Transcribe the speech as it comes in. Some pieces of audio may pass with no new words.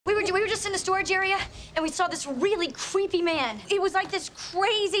We were just in the storage area, and we saw this really creepy man. He was like this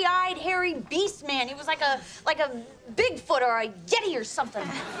crazy-eyed, hairy beast man. He was like a Bigfoot or a Yeti or something.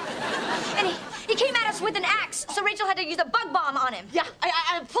 And he came at us with an axe, so Rachel had to use a bug bomb on him. Yeah,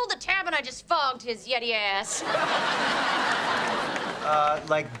 I pulled the tab and I just fogged his Yeti ass.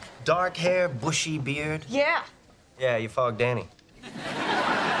 Like dark hair, bushy beard? Yeah. Yeah, you fogged Danny.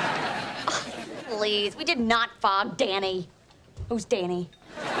 Please, we did not fog Danny. Who's Danny?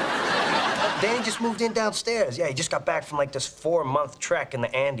 Danny just moved in downstairs. Yeah, he just got back from like this 4-month trek in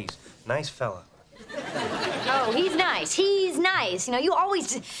the Andes. Nice fella. Oh, he's nice. He's nice. You know, you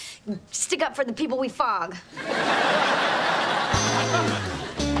always stick up for the people we fog.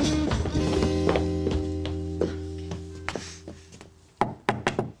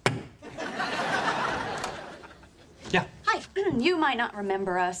 Yeah. Hi. You might not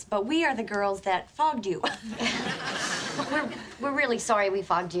remember us, but we are the girls that fogged you. We're really sorry we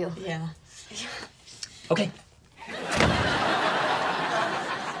fogged you. Yeah. Okay.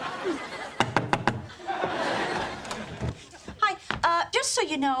 Hi. Just so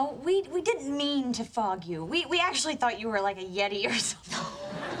you know, we didn't mean to fog you. We actually thought you were like a Yeti or something.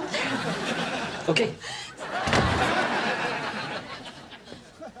 Okay.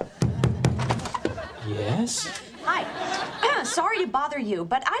 Yes? Hi. Sorry to bother you,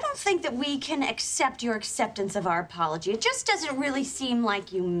 but I don't think that we can accept your acceptance of our apology. It just doesn't really seem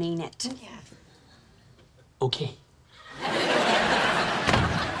like you mean it. Yeah. Okay.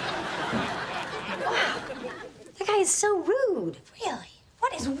 That guy is so rude. Really?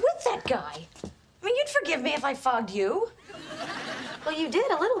 What is with that guy? I mean, you'd forgive me if I fogged you. Well, you did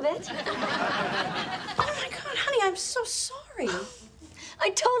a little bit. Oh, my God, honey, I'm so sorry. I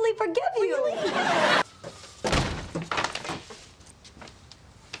totally forgive you. Really?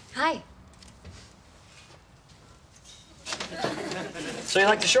 Hi. So you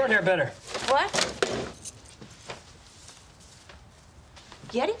like the short hair better? What?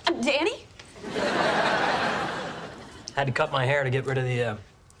 Yeti? Danny? Had to cut my hair to get rid of the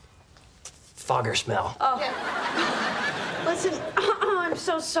fogger smell. Oh. Listen, I'm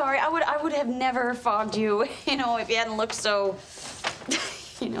so sorry. I would have never fogged you, you know, if you hadn't looked so,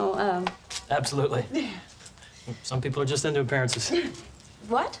 you know, Absolutely. Some people are just into appearances.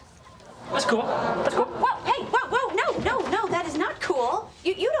 What? That's cool. That's cool. Whoa, hey, whoa, no, that is not cool.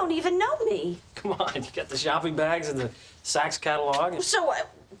 You don't even know me. Come on, you got the shopping bags and the Saks catalog. So,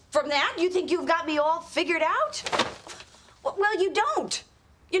 from that, you think you've got me all figured out? Well, you don't.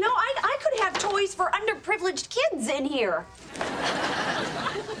 You know, I could have toys for underprivileged kids in here.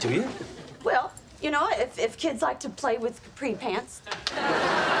 Do you? Well, you know, if kids like to play with capri pants.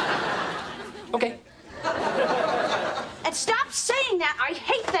 Okay. And stop saying that. I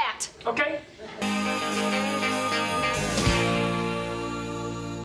hate that. Okay.